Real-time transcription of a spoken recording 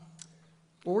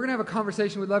Well, we're going to have a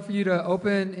conversation. We'd love for you to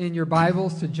open in your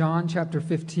Bibles to John chapter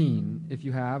 15, if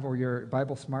you have, or your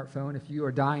Bible smartphone. If you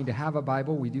are dying to have a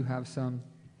Bible, we do have some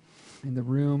in the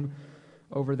room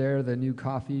over there, the new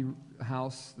coffee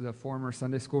house, the former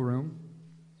Sunday school room.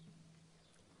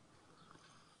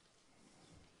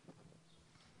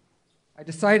 I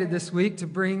decided this week to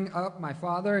bring up my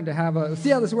father and to have see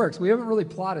how this works. We haven't really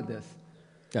plotted this.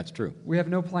 That's true. We have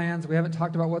no plans. We haven't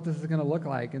talked about what this is going to look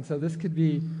like. And so this could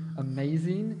be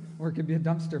amazing, or it could be a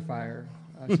dumpster fire.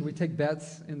 Should we take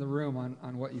bets in the room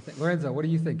on what you think? Lorenzo, what are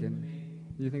you thinking?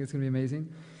 Do you think it's going to be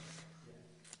amazing?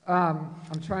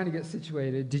 I'm trying to get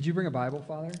situated. Did you bring a Bible,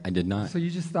 Father? I did not. So you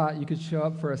just thought you could show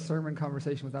up for a sermon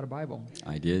conversation without a Bible?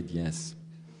 I did, yes.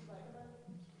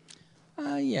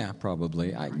 Yeah,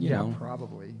 probably.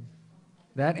 Probably.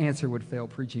 That answer would fail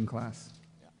preaching class.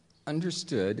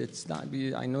 Understood. It's not.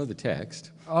 I know the text.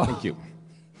 Oh, Thank you.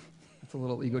 That's a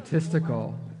little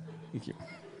egotistical. Thank you.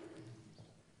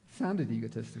 Sounded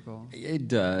egotistical. It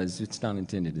does. It's not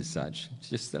intended as such.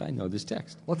 It's just that I know this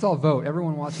text. Let's all vote.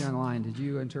 Everyone watching online, did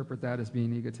you interpret that as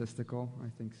being egotistical? I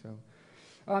think so.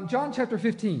 John chapter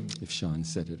 15. If Sean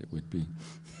said it, it would be.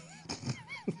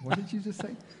 What did you just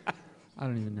say? I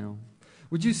don't even know.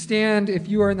 Would you stand, if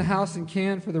you are in the house and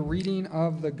can, for the reading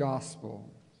of the gospel?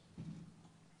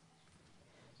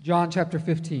 John chapter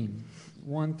 15,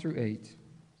 1 through 8.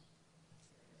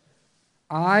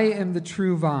 I am the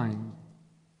true vine,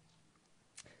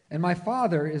 and my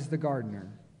Father is the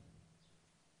gardener.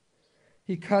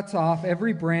 He cuts off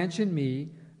every branch in me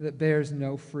that bears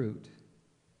no fruit,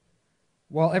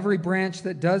 while every branch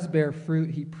that does bear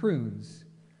fruit he prunes,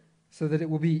 so that it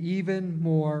will be even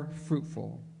more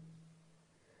fruitful.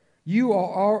 You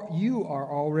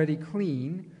are already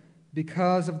clean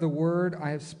because of the word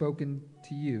I have spoken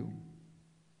to you.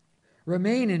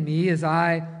 Remain in me as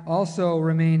I also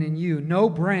remain in you. No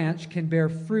branch can bear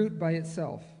fruit by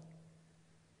itself.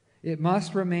 It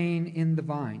must remain in the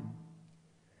vine.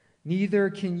 Neither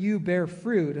can you bear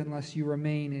fruit unless you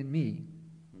remain in me.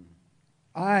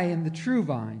 I am the true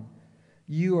vine.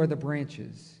 You are the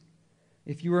branches.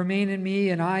 If you remain in me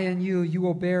and I in you, you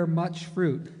will bear much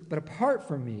fruit. But apart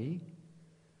from me,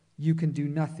 you can do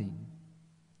nothing.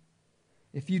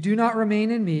 If you do not remain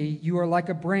in me, you are like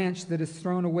a branch that is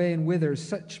thrown away and withers.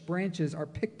 Such branches are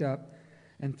picked up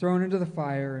and thrown into the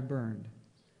fire and burned.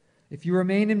 If you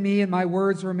remain in me and my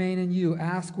words remain in you,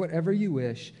 ask whatever you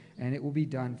wish, and it will be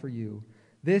done for you.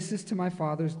 This is to my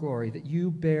Father's glory, that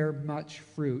you bear much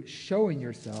fruit, showing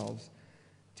yourselves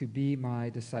to be my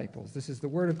disciples. This is the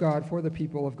word of God for the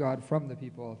people of God, from the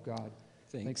people of God.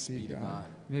 Thanks be to God.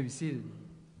 You may be seated.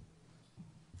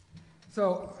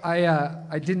 So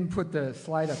I didn't put the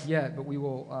slide up yet, but we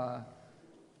will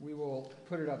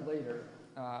put it up later.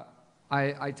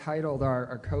 I titled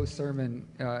our co-sermon,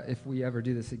 if we ever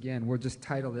do this again, we'll just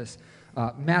title this,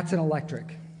 Matt's an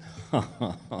Electric.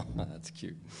 That's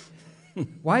cute.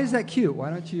 Why is that cute? Why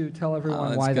don't you tell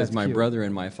everyone why that's cute? Because my brother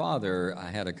and my father, I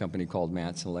had a company called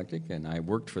Matt's Electric, and I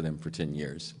worked for them for 10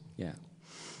 years. Yeah.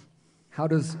 How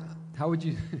would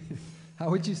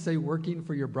you say working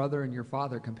for your brother and your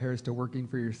father compares to working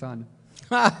for your son?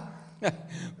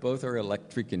 Both are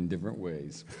electric in different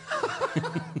ways.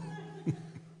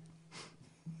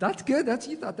 That's good.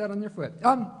 You thought that on your foot.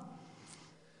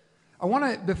 I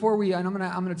want to, before we, and I'm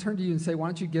going to turn to you and say, why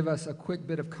don't you give us a quick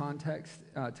bit of context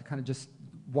to kind of just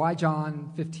why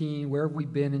John 15, where have we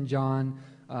been in John,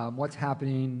 what's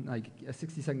happening, like a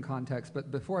 60-second context.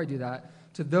 But before I do that,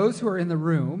 to those who are in the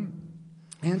room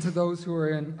and to those who are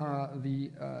in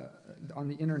on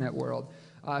the internet world,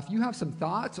 if you have some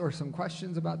thoughts or some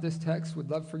questions about this text, would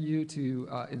love for you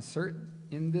to insert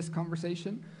in this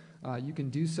conversation. You can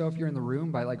do so if you're in the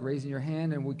room by raising your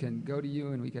hand, and we can go to you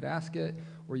and we could ask it,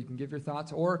 or you can give your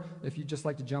thoughts, or if you'd just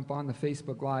like to jump on the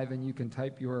Facebook Live and you can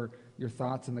type your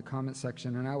thoughts in the comment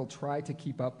section, and I will try to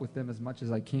keep up with them as much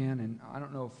as I can. And I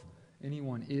don't know if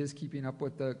anyone is keeping up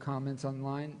with the comments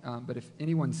online, but if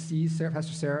anyone sees,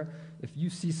 Pastor Sarah, if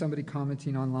you see somebody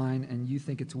commenting online and you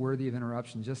think it's worthy of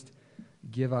interruption, just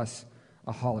give us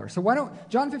a holler. So why don't,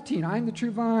 John 15, I am the true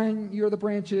vine, you are the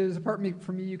branches, apart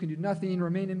from me you can do nothing,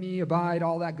 remain in me, abide,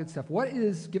 all that good stuff.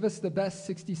 Give us the best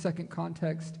 60-second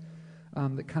context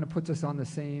that kind of puts us on the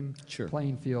same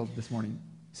playing field this morning.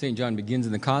 St. John begins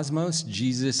in the cosmos.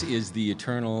 Jesus is the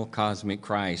eternal cosmic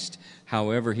Christ.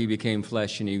 However, he became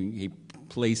flesh, and he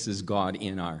places God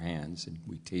in our hands, and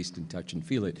we taste and touch and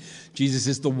feel it. Jesus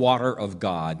is the water of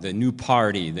God, the new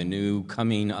party, the new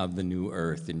coming of the new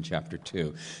earth in chapter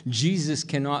 2. Jesus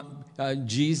cannot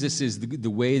Jesus is the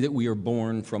way that we are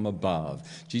born from above.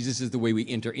 Jesus is the way we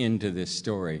enter into this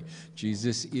story.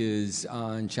 Jesus is,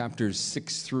 in chapters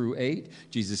 6 through 8,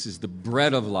 Jesus is the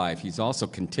bread of life. He's also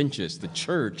contentious. The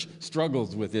church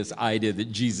struggles with this idea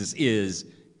that Jesus is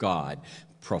God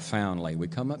profoundly. We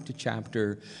come up to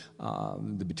chapter,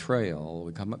 the betrayal.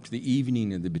 We come up to the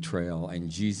evening of the betrayal, and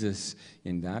Jesus,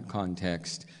 in that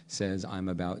context, says, I'm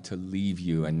about to leave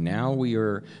you. And now we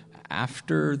are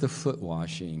after the foot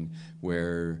washing,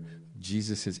 where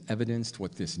Jesus has evidenced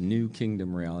what this new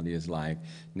kingdom reality is like.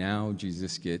 Now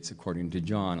Jesus gets, according to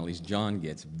John, at least John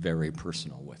gets very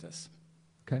personal with us.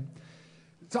 Okay.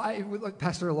 So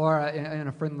Pastor Laura, in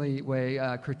a friendly way,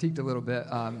 critiqued a little bit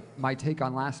my take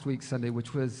on last week's Sunday,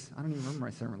 which was, I don't even remember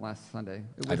my sermon last Sunday.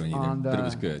 It was I don't either, but it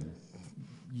was good.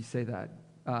 You say that.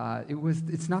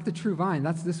 It's not the true vine.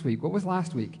 That's this week. What was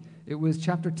last week? It was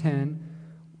chapter 10.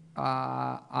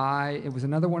 It was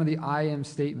another one of the I am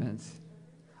statements.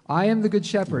 I am the good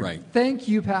shepherd. Right. Thank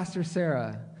you, Pastor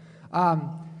Sarah.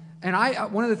 And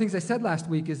one of the things I said last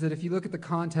week is that if you look at the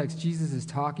context, Jesus is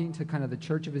talking to kind of the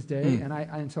church of his day,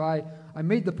 and so I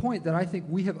made the point that I think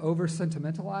we have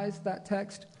over-sentimentalized that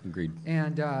text. Agreed.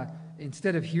 And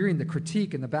instead of hearing the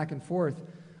critique and the back and forth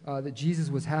that Jesus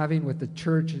was having with the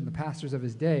church and the pastors of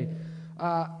his day,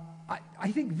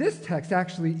 I think this text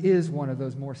actually is one of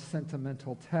those more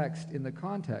sentimental texts in the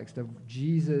context of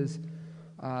Jesus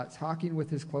talking with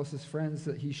his closest friends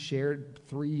that he shared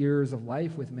 3 years of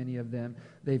life with many of them.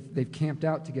 They've camped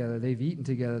out together. They've eaten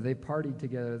together. They've partied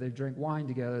together. They've drank wine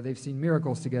together. They've seen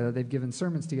miracles together. They've given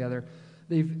sermons together.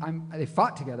 They've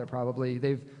fought together probably.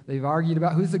 They've argued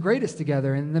about who's the greatest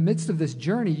together. And in the midst of this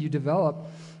journey, you develop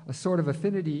a sort of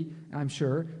affinity, I'm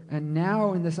sure. And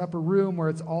now in this upper room where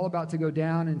it's all about to go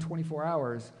down in 24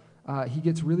 hours, he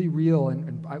gets really real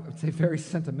and I would say very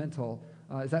sentimental.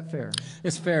 Is that fair?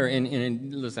 It's fair,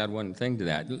 and let's add one thing to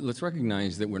that. Let's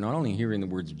recognize that we're not only hearing the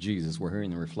words of Jesus, we're hearing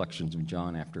the reflections of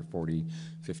John after 40,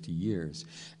 50 years.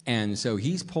 And so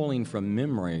he's pulling from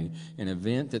memory an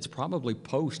event that's probably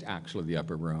post, actually, the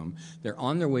upper room. They're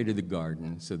on their way to the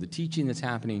garden, so the teaching that's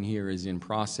happening here is in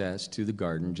process to the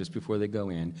garden just before they go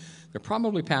in. They're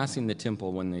probably passing the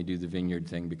temple when they do the vineyard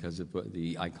thing because of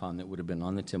the icon that would have been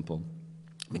on the temple,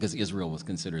 because Israel was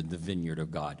considered the vineyard of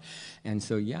God. And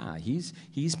so, yeah, he's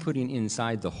putting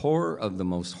inside the horror of the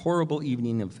most horrible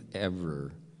evening of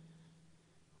ever,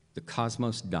 the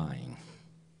cosmos dying,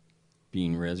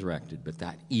 being resurrected. But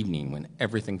that evening, when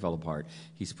everything fell apart,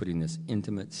 he's putting this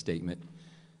intimate statement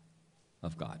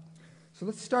of God. So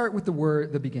let's start with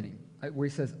the beginning, where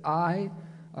he says, I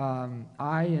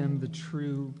am the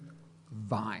true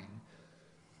vine.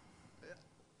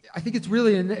 I think it's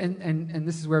really, and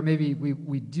this is where maybe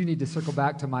we do need to circle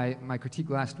back to my critique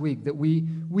last week, that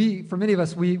we for many of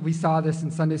us, we saw this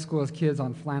in Sunday school as kids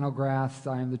on flannel graphs,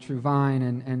 I am the true vine,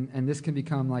 and this can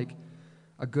become like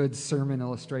a good sermon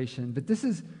illustration. But this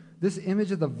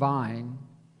image of the vine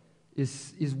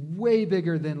is way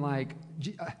bigger than like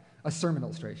a sermon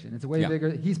illustration. It's way bigger.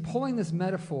 He's pulling this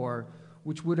metaphor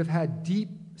which would have had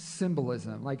deep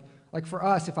symbolism. Like for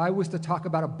us, if I was to talk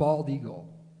about a bald eagle,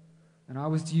 and I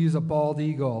was to use a bald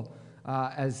eagle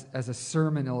as a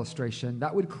sermon illustration,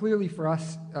 that would clearly, for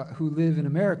us who live in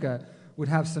America, would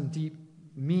have some deep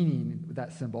meaning with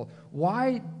that symbol.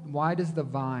 Why does the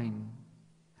vine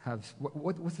have,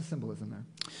 what's the symbolism there?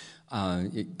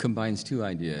 It combines two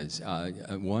ideas.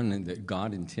 One, that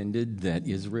God intended that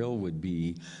Israel would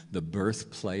be the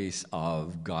birthplace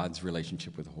of God's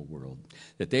relationship with the whole world.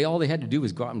 That all they had to do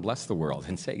was go out and bless the world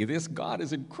and say, this God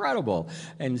is incredible.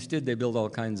 And instead they build all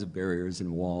kinds of barriers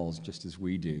and walls, just as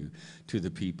we do, to the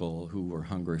people who were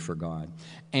hungry for God.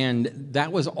 And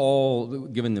that was all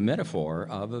given the metaphor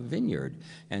of a vineyard.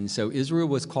 And so Israel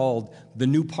was called the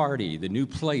new party, the new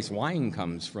place. Wine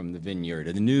comes from the vineyard,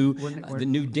 and the new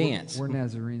dance. We're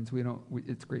Nazarenes.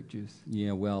 It's grape juice.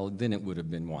 Yeah, well, then it would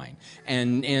have been wine.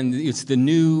 And it's the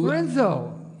new...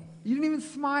 Lorenzo, you didn't even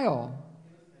smile.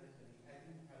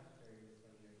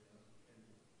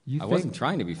 I wasn't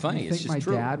trying to be funny. It's just true. You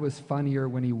think my dad was funnier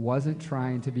when he wasn't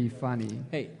trying to be funny?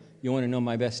 Hey, you want to know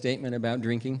my best statement about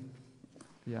drinking?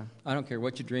 Yeah. I don't care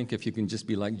what you drink if you can just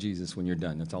be like Jesus when you're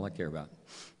done. That's all I care about.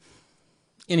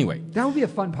 Anyway. That would be a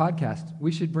fun podcast.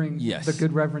 We should bring the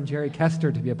good Reverend Jerry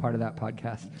Kester to be a part of that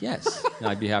podcast. Yes.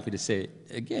 I'd be happy to say it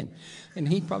again. And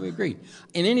he'd probably agree.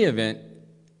 In any event,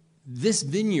 This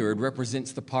vineyard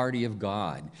represents the party of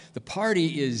God. The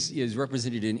party is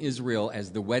represented in Israel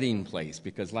as the wedding place,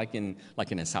 because like in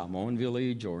a Samoan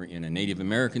village or in a Native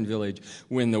American village,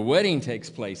 when the wedding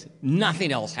takes place,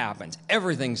 nothing else happens.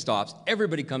 Everything stops.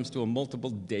 Everybody comes to a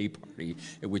multiple day party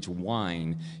at which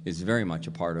wine is very much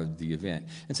a part of the event.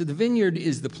 And so the vineyard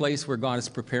is the place where God is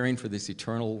preparing for this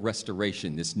eternal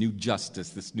restoration, this new justice,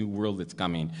 this new world that's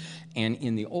coming. And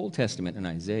in the Old Testament, in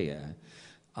Isaiah,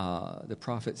 the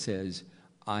prophet says,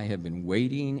 I have been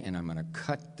waiting, and I'm going to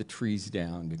cut the trees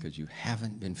down because you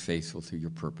haven't been faithful to your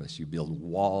purpose. You build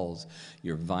walls,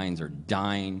 your vines are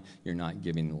dying, you're not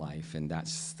giving life, and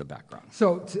that's the background.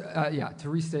 So, to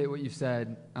restate what you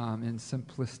said in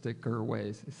simplisticer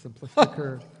ways.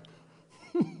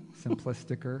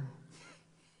 Simplisticer.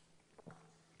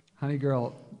 Honey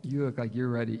girl, you look like you're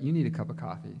ready. You need a cup of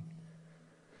coffee.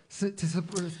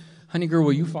 Honey girl,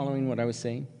 were you following what I was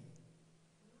saying?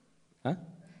 Huh?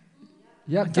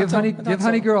 Yeah, give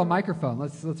Honey Girl a microphone.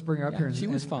 Let's bring her up here and, she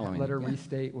was following. Let her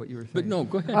restate what you were saying. But no,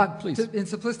 go ahead, please. In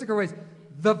simplistic ways,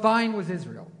 the vine was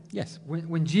Israel. Yes.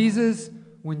 When Jesus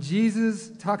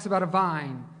talks about a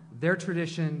vine, their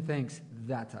tradition thinks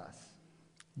that's us.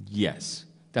 Yes,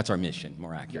 that's our mission,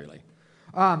 more accurately.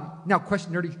 Now,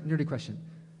 nerdy question.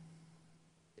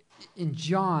 In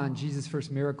John, Jesus'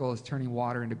 first miracle is turning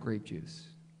water into grape juice,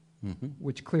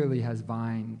 which clearly has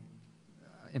vine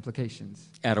implications.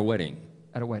 At a wedding.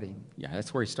 Yeah,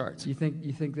 that's where he starts. You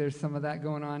think there's some of that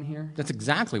going on here? That's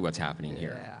exactly what's happening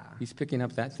here. Yeah. He's picking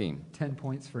up that theme. 10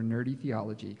 points for nerdy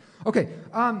theology. Okay,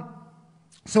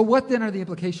 so what then are the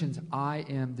implications? I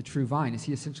am the true vine. Is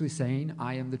he essentially saying,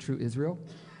 I am the true Israel?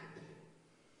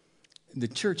 The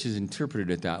church has interpreted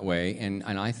it that way, and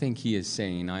I think he is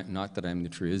saying, not that I'm the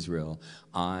true Israel,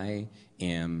 I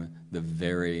am the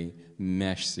very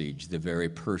message, the very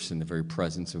person, the very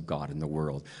presence of God in the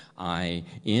world. I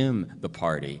am the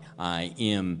party. I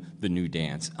am the new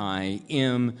dance. I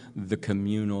am the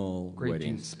communal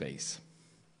wedding space.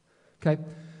 Okay.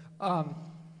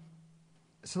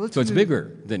 So it's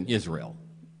bigger than Israel.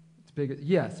 It's bigger,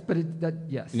 yes, but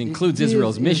yes. It includes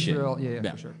Israel's mission. Israel,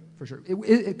 yeah, for sure.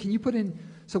 Can you put in,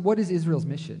 so what is Israel's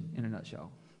mission in a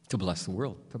nutshell? To bless the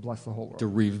world. To bless the whole world. To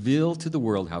reveal to the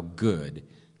world how good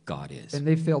God is. And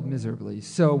they failed miserably.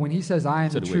 So when he says, I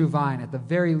am the true vine, at the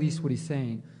very least what he's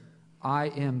saying, I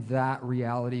am that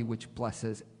reality which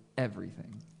blesses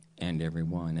everything. And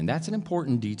everyone. And that's an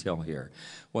important detail here.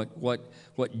 What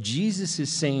Jesus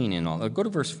is saying in all, go to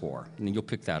verse 4, and then you'll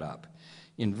pick that up.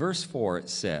 In verse 4 it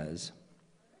says,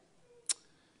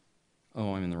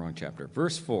 I'm in the wrong chapter.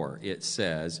 Verse 4, it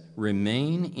says,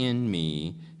 remain in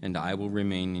me, and I will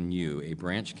remain in you. A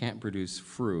branch can't produce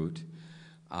fruit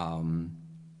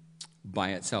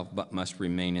by itself, but must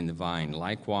remain in the vine.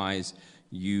 Likewise,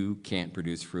 you can't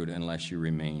produce fruit unless you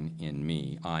remain in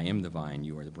me. I am the vine,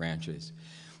 you are the branches.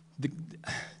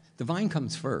 The vine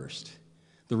comes first.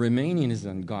 The remaining is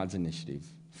on God's initiative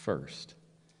first,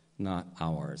 not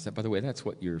ours. By the way, that's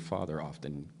what your father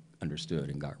often understood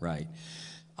and got right.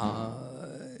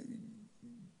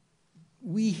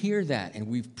 We hear that, and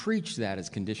we've preached that as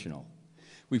conditional.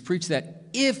 We've preached that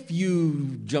if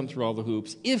you jump through all the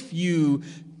hoops, if you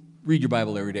read your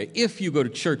Bible every day, if you go to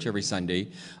church every Sunday,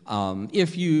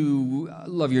 if you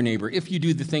love your neighbor, if you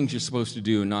do the things you're supposed to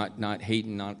do, not hate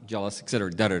and not jealous,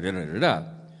 etc.,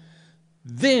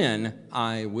 then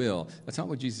I will. That's not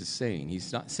what Jesus is saying.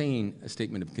 He's not saying a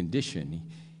statement of condition.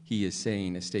 He is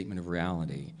saying a statement of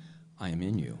reality. I am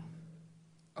in you.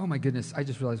 Oh my goodness! I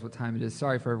just realized what time it is.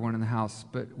 Sorry for everyone in the house,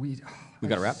 but we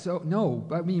got to wrap.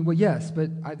 Yes, but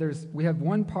we have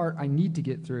one part I need to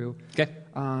get through. Okay.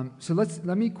 So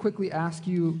let me quickly ask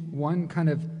you one kind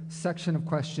of section of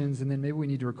questions, and then maybe we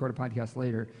need to record a podcast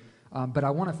later. But I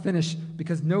want to finish,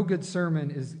 because no good sermon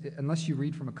is unless you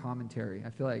read from a commentary. I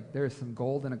feel like there is some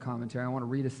gold in a commentary. I want to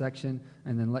read a section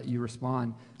and then let you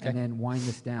respond, and then wind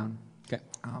this down. Okay.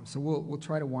 So we'll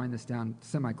try to wind this down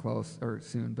semi-close or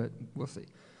soon, but we'll see.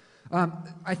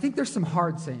 I think there's some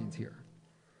hard sayings here.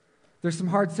 There's some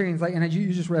hard sayings, and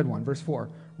you just read one, verse 4.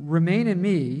 Remain in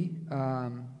me,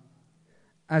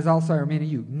 as also I remain in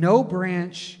you. No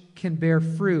branch can bear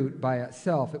fruit by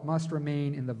itself. It must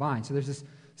remain in the vine. So there's this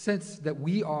sense that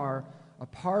we are a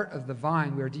part of the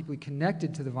vine. We are deeply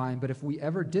connected to the vine, but if we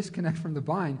ever disconnect from the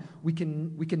vine, we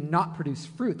can not produce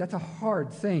fruit. That's a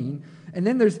hard saying. And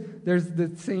then there's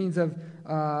the sayings of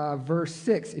verse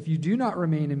 6. If you do not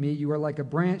remain in me, you are like a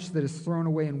branch that is thrown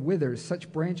away and withers.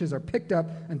 Such branches are picked up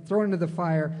and thrown into the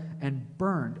fire and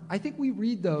burned. I think we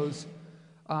read those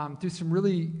through some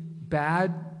really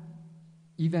bad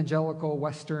evangelical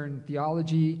Western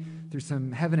theology, through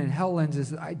some heaven and hell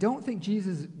lenses that I don't think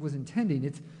Jesus was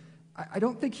intending. I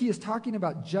don't think he is talking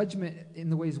about judgment in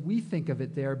the ways we think of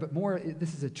it there, but more,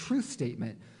 this is a truth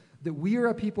statement, that we are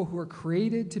a people who are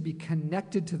created to be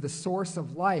connected to the source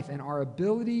of life, and our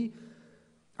ability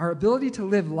to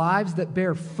live lives that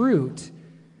bear fruit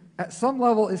at some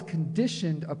level is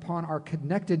conditioned upon our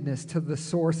connectedness to the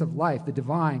source of life, the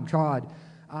divine God.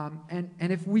 And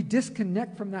if we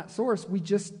disconnect from that source,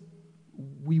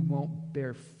 we won't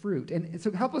bear fruit. And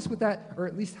so help us with that, or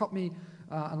at least help me,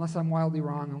 unless I'm wildly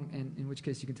wrong, and in which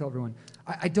case you can tell everyone.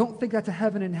 I don't think that's a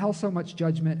heaven and hell so much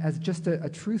judgment as just a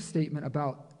truth statement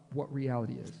about what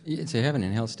reality is. It's a heaven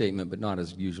and hell statement, but not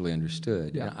as usually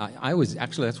understood. Yeah.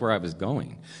 Actually, that's where I was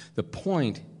going. The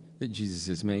point that Jesus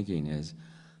is making is,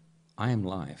 I am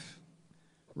life.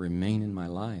 Remain in my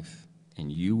life,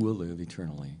 and you will live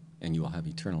eternally, and you will have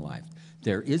eternal life.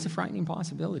 There is a frightening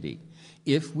possibility.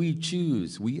 If we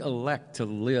choose, we elect to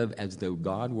live as though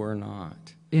God were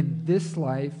not. In this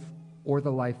life or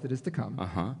the life that is to come.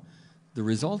 The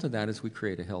result of that is we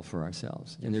create a hell for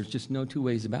ourselves. And there's just no two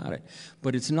ways about it.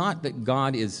 But it's not that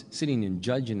God is sitting and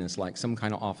judging us like some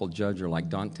kind of awful judge or like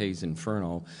Dante's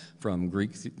Inferno from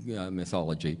Greek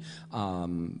mythology.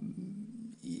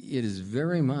 It is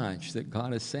very much that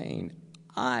God is saying,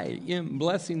 I am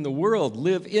blessing the world.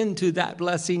 Live into that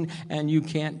blessing, and you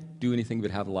can't do anything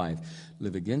but have life.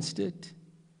 Live against it,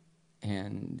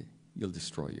 and you'll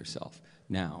destroy yourself.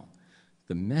 Now,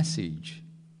 the message,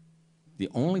 the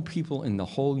only people in the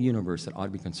whole universe that ought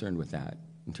to be concerned with that,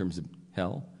 in terms of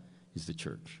hell, is the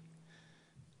church.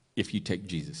 If you take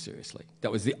Jesus seriously.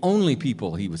 That was the only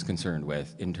people he was concerned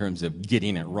with in terms of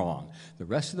getting it wrong. The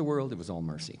rest of the world, it was all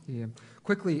mercy. Yeah.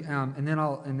 Quickly, and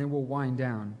then we'll wind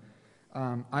down.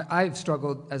 I've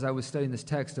struggled as I was studying this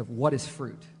text of what is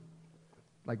fruit,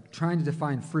 like trying to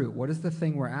define fruit. What is the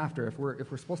thing we're after? If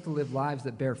we're supposed to live lives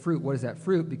that bear fruit, what is that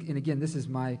fruit? And again, this is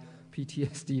my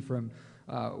PTSD from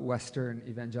Western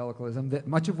evangelicalism, that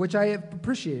much of which I have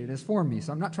appreciated has formed me.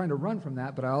 So I'm not trying to run from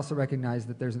that, but I also recognize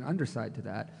that there's an underside to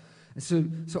that. And so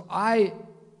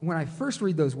when I first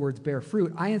read those words, bear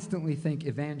fruit, I instantly think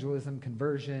evangelism,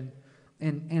 conversion.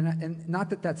 And not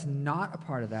that that's not a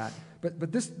part of that,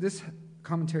 but this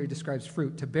commentary describes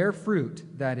fruit. To bear fruit,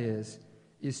 that is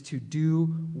to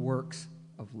do works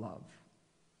of love.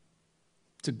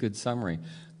 It's a good summary.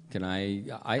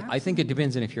 I think it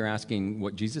depends on if you're asking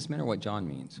what Jesus meant or what John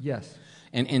means. Yes.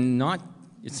 And not,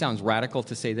 it sounds radical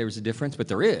to say there's a difference, but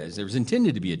there is. There's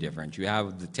intended to be a difference. You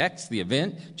have the text, the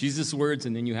event, Jesus' words,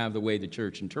 and then you have the way the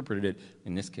church interpreted it,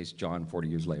 in this case, John 40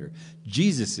 years later.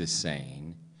 Jesus is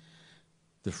saying,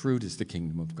 the fruit is the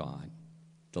kingdom of God,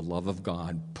 the love of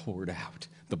God poured out,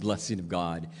 the blessing of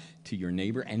God to your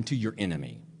neighbor and to your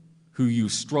enemy, who you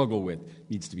struggle with,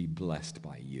 needs to be blessed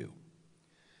by you.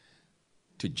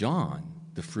 To John,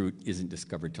 the fruit isn't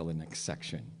discovered till the next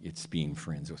section. It's being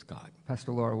friends with God.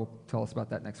 Pastor Laura will tell us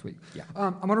about that next week. Yeah.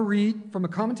 I'm going to read from a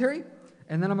commentary,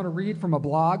 and then I'm going to read from a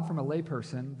blog from a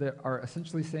layperson that are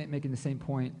essentially making the same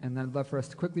point, and then I'd love for us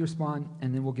to quickly respond,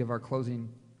 and then we'll give our closing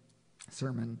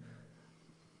sermon.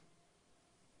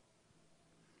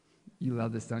 You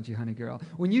love this, don't you, honey girl?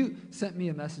 When you sent me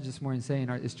a message this morning saying,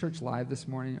 is church live this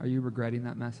morning, are you regretting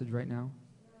that message right now?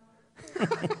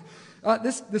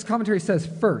 This commentary says,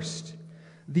 first,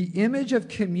 the image of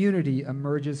community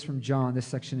emerges from John, this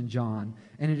section in John,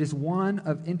 and it is one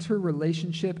of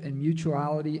interrelationship and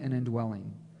mutuality and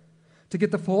indwelling. To get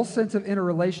the full sense of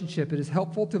interrelationship, it is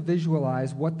helpful to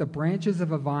visualize what the branches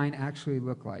of a vine actually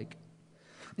look like.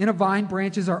 In a vine,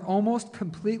 branches are almost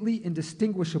completely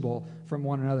indistinguishable from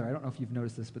one another. I don't know if you've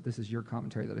noticed this, but this is your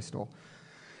commentary that I stole.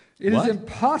 It is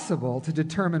impossible to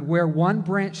determine where one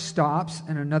branch stops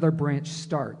and another branch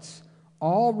starts.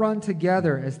 All run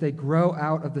together as they grow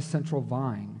out of the central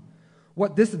vine.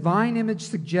 What this vine image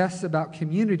suggests about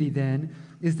community, then,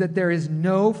 is that there is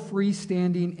no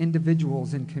freestanding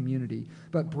individuals in community,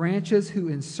 but branches who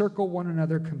encircle one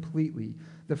another completely.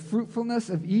 The fruitfulness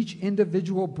of each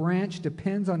individual branch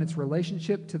depends on its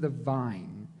relationship to the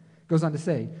vine. It goes on to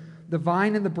say, the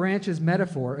vine in the branch's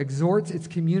metaphor exhorts its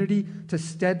community to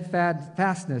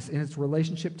steadfastness in its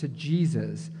relationship to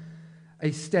Jesus,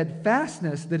 a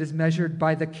steadfastness that is measured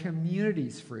by the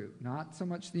community's fruit, not so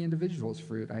much the individual's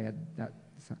fruit. I had that.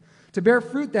 To bear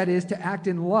fruit, that is, to act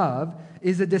in love,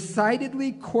 is a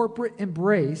decidedly corporate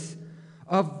embrace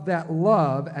of that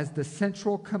love as the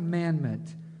central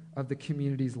commandment of the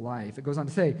community's life. It goes on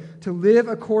to say, to live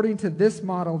according to this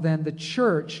model, then, the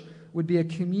church would be a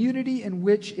community in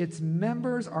which its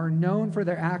members are known for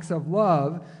their acts of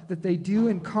love that they do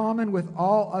in common with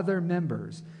all other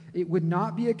members. It would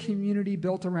not be a community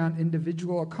built around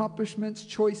individual accomplishments,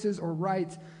 choices, or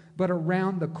rights, but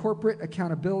around the corporate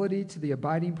accountability to the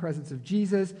abiding presence of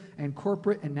Jesus and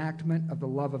corporate enactment of the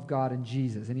love of God in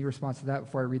Jesus. Any response to that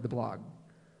before I read the blog?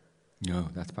 No,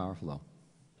 that's powerful, though.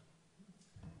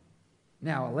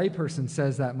 Now, a layperson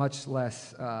says that much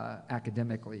less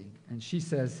academically, and she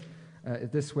says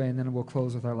it this way, and then we'll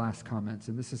close with our last comments,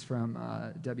 and this is from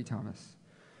Debbie Thomas.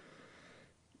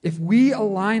 If we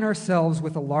align ourselves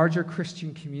with a larger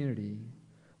Christian community,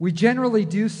 we generally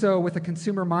do so with a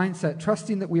consumer mindset,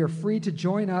 trusting that we are free to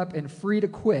join up and free to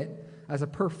quit as a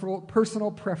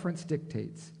personal preference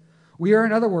dictates. We are,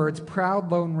 in other words, proud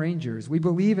lone rangers. We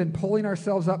believe in pulling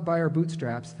ourselves up by our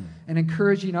bootstraps and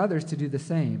encouraging others to do the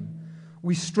same.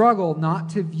 We struggle not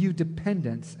to view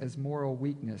dependence as moral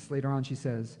weakness. Later on she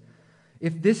says,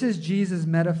 if this is Jesus'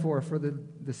 metaphor for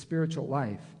the spiritual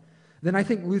life, then I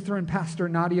think Lutheran pastor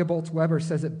Nadia Bolz-Weber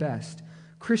says it best.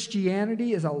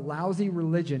 Christianity is a lousy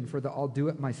religion for the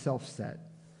I'll-do-it-myself set.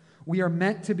 We are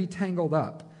meant to be tangled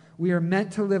up. We are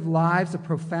meant to live lives of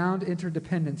profound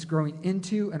interdependence, growing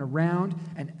into and around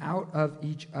and out of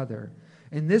each other.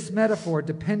 In this metaphor,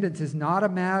 dependence is not a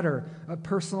matter of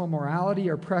personal morality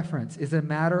or preference. It is a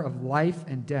matter of life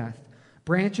and death.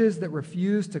 Branches that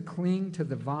refuse to cling to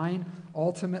the vine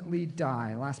ultimately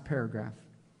die. Last paragraph.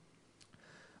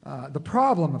 The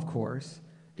problem, of course,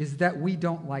 is that we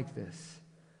don't like this.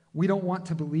 We don't want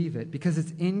to believe it because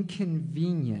it's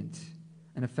inconvenient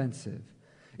and offensive.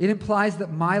 It implies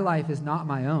that my life is not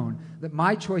my own, that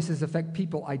my choices affect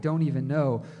people I don't even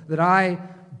know, that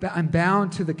I'm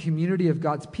bound to the community of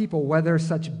God's people, whether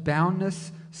such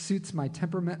boundness suits my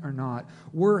temperament or not.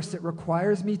 Worse, it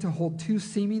requires me to hold two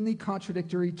seemingly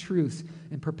contradictory truths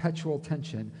in perpetual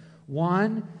tension.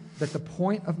 One, that the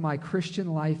point of my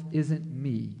Christian life isn't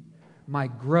me, my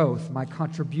growth, my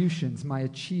contributions, my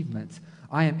achievements.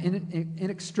 I am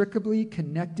inextricably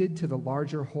connected to the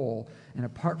larger whole, and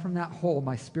apart from that whole,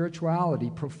 my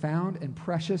spirituality, profound and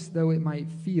precious though it might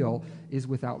feel, is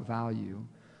without value.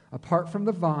 Apart from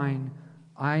the vine,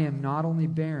 I am not only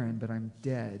barren, but I'm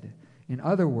dead. In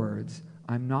other words,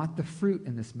 I'm not the fruit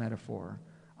in this metaphor.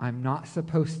 I'm not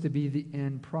supposed to be the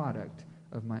end product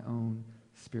of my own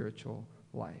spiritual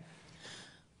life.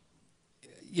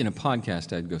 In a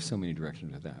podcast, I'd go so many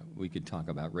directions with that. We could talk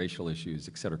about racial issues,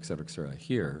 et cetera, et cetera, et cetera.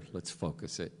 Here, let's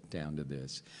focus it down to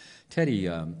this. Teddy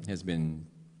has been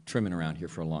trimming around here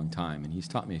for a long time, and he's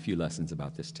taught me a few lessons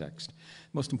about this text.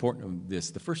 Most important of this,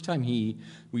 the first time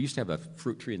we used to have a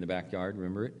fruit tree in the backyard,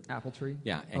 remember it? Apple tree?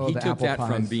 Yeah, and he took that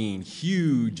from being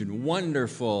huge and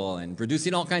wonderful and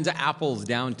producing all kinds of apples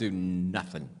down to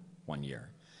nothing one year.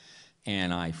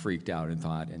 And I freaked out and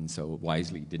thought, and so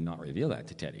wisely did not reveal that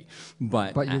to Teddy.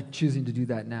 But you're choosing to do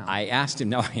that now. I asked him,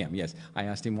 no, I am, yes. I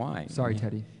asked him why. Sorry,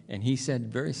 Teddy. And he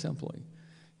said very simply,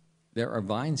 there are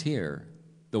vines here,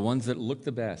 the ones that look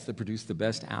the best, that produce the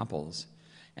best apples,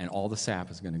 and all the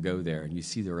sap is going to go there. And you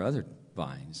see there are other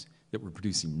vines that were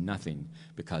producing nothing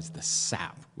because the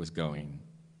sap was going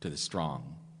to the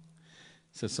strong.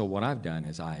 So what I've done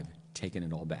is I've taken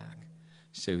it all back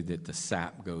so that the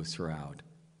sap goes throughout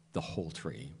the whole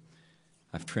tree.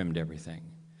 I've trimmed everything.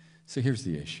 So here's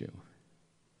the issue.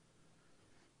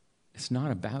 It's not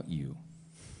about you.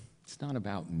 It's not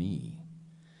about me.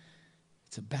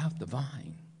 It's about the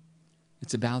vine.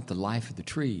 It's about the life of the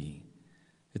tree.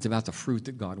 It's about the fruit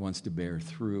that God wants to bear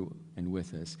through and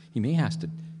with us. He may have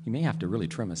to really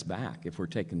trim us back if we're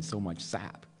taking so much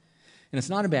sap. And it's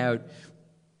not about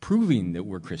proving that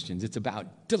we're Christians. It's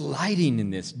about delighting in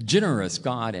this generous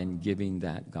God and giving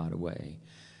that God away.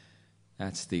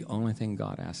 That's the only thing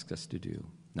God asks us to do.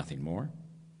 Nothing more,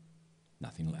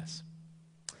 nothing less.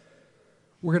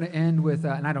 We're going to end with,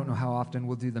 and I don't know how often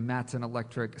we'll do the Mattson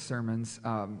Electric sermons,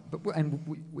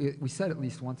 we said at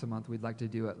least once a month we'd like to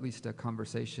do at least a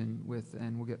conversation with,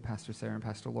 and we'll get Pastor Sarah and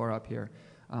Pastor Laura up here.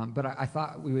 But I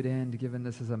thought we would end, given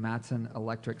this is a Mattson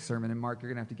Electric sermon, and Mark,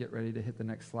 you're going to have to get ready to hit the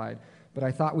next slide. But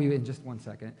I thought we would, in just 1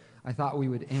 second, I thought we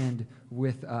would end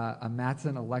with a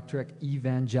Mattson Electric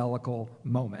evangelical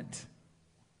moment.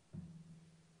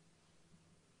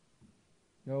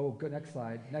 No, go next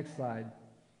slide. Next slide.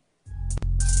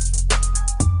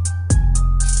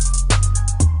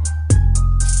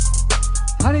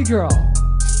 Honey girl,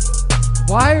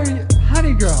 why are you,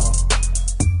 honey girl?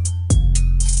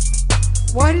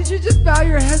 Why did you just bow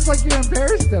your heads like you're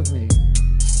embarrassed of me?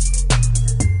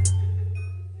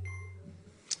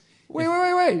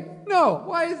 Wait. No,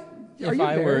 why is, are you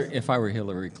embarrassed? If I were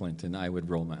Hillary Clinton, I would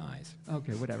roll my eyes.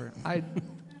 Okay, whatever. I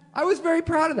was very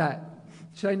proud of that.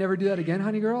 Should I never do that again,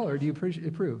 honey girl, or do you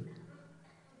approve?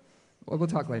 Well, we'll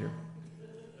talk later.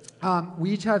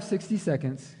 We each have 60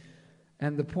 seconds,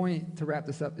 And the point, to wrap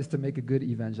this up, is to make a good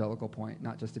evangelical point,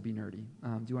 not just to be nerdy.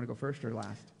 Do you want to go first or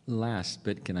last? Last,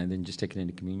 but can I then just take it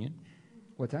into communion?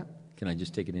 What's that? Can I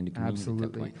just take it into communion at that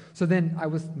Absolutely. point? So then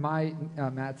my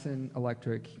Mattson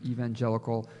Electric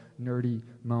evangelical nerdy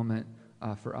moment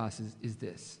for us is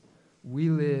this. We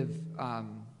live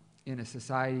in a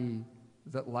society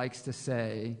that likes to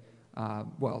say,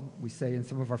 we say in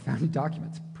some of our founding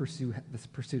documents, this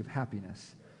pursuit of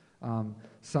happiness.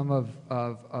 Some of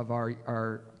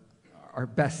our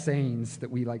best sayings that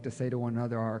we like to say to one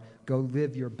another are, go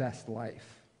live your best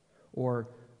life, or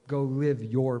go live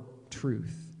your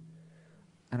truth.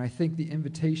 And I think the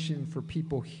invitation for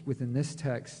people within this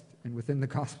text and within the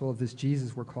gospel of this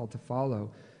Jesus we're called to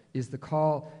follow is the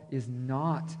call is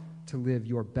not to live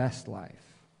your best life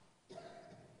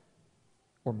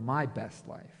or my best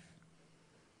life.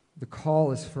 The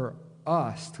call is for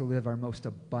us to live our most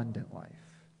abundant life,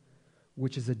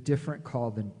 which is a different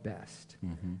call than best.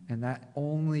 Mm-hmm. And that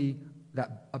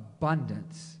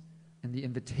abundance and the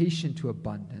invitation to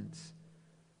abundance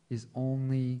is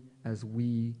only as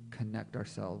we connect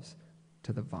ourselves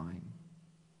to the vine.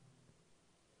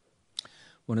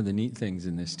 One of the neat things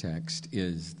in this text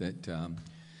is that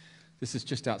this is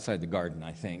just outside the garden,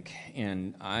 I think.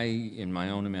 And I, in my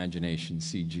own imagination,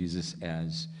 see Jesus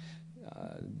as,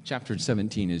 chapter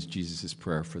 17 is Jesus'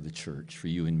 prayer for the church, for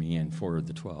you and me, and for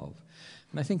the 12.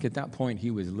 And I think at that point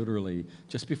he was literally,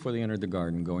 just before they entered the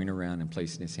garden, going around and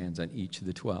placing his hands on each of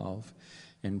the 12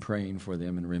 and praying for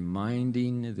them and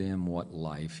reminding them what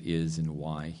life is and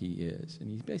why he is. And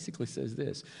he basically says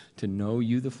this, to know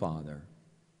you the Father,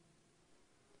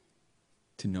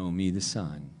 to know me the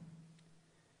Son,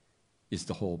 is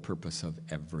the whole purpose of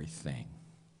everything.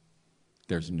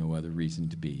 There's no other reason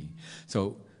to be.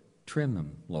 So trim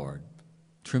them, Lord.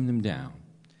 Trim them down.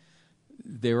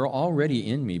 They're already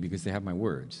in me because they have my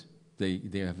words. They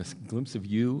have a glimpse of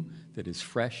you that is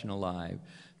fresh and alive.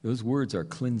 Those words are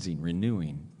cleansing,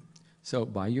 renewing. So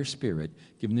by your Spirit,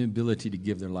 give them the ability to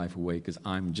give their life away because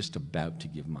I'm just about to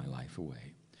give my life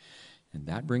away. And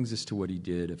that brings us to what he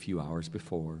did a few hours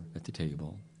before at the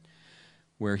table,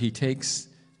 where he takes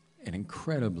an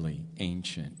incredibly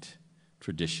ancient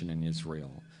tradition in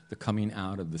Israel, the coming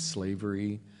out of the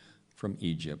slavery from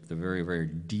Egypt, the very, very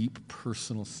deep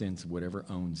personal sense of whatever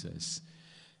owns us,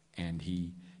 and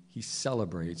he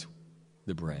celebrates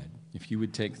the bread. If you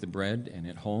would take the bread, and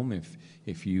at home,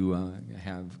 if you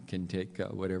can take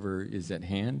whatever is at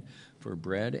hand for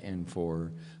bread and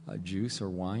for juice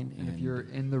or wine. And if you're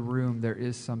in the room, there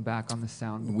is some back on the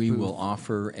sound we booth. will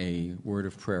offer a word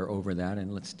of prayer over that,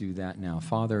 and let's do that now.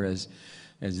 Father,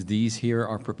 as these here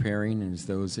are preparing and as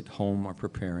those at home are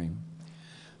preparing,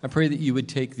 I pray that you would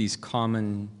take these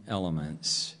common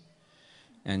elements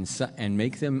and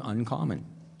make them uncommon,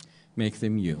 make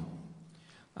them you.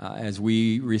 As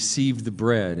we receive the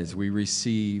bread, as we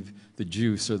receive the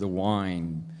juice or the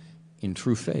wine in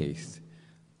true faith,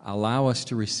 allow us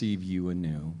to receive you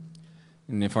anew.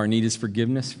 And if our need is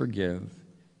forgiveness, forgive.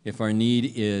 If our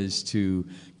need is to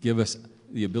give us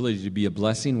the ability to be a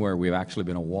blessing where we've actually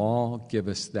been a wall, give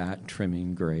us that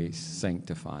trimming grace,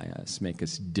 sanctify us, make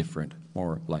us different,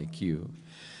 more like you.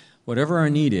 Whatever our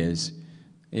need is,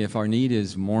 if our need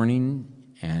is mourning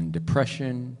and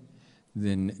depression,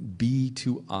 then be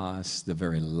to us the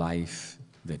very life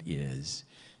that is,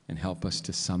 and help us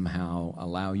to somehow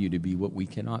allow you to be what we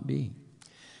cannot be,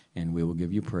 and we will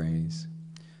give you praise.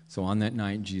 So on that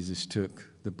night, Jesus took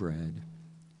the bread,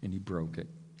 and he broke it,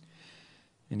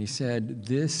 and he said,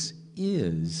 "This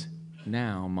is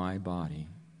now my body,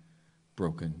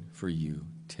 broken for you.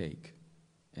 Take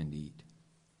and eat."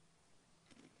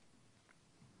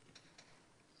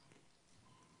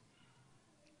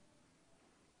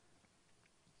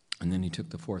 And then he took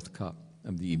the fourth cup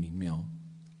of the evening meal.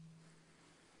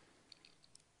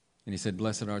 And he said,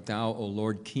 "Blessed art thou, O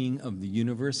Lord, King of the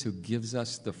universe, who gives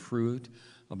us the fruit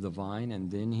of the vine." And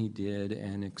then he did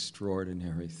an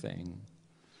extraordinary thing.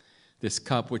 This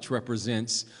cup, which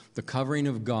represents the covering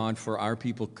of God for our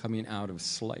people coming out of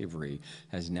slavery,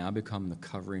 has now become the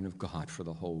covering of God for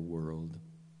the whole world.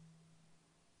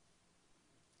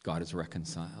 God is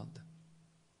reconciled.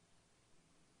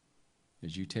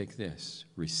 As you take this,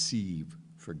 receive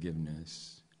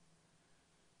forgiveness.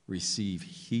 Receive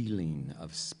healing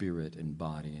of spirit and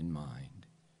body and mind.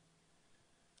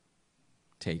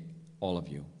 Take all of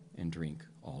you and drink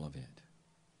all of it.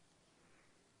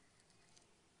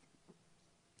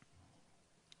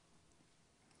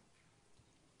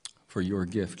 For your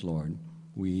gift, Lord,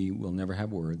 we will never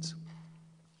have words,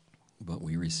 but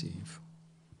we receive.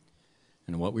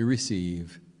 And what we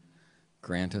receive,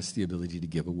 grant us the ability to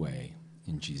give away.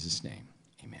 In Jesus' name.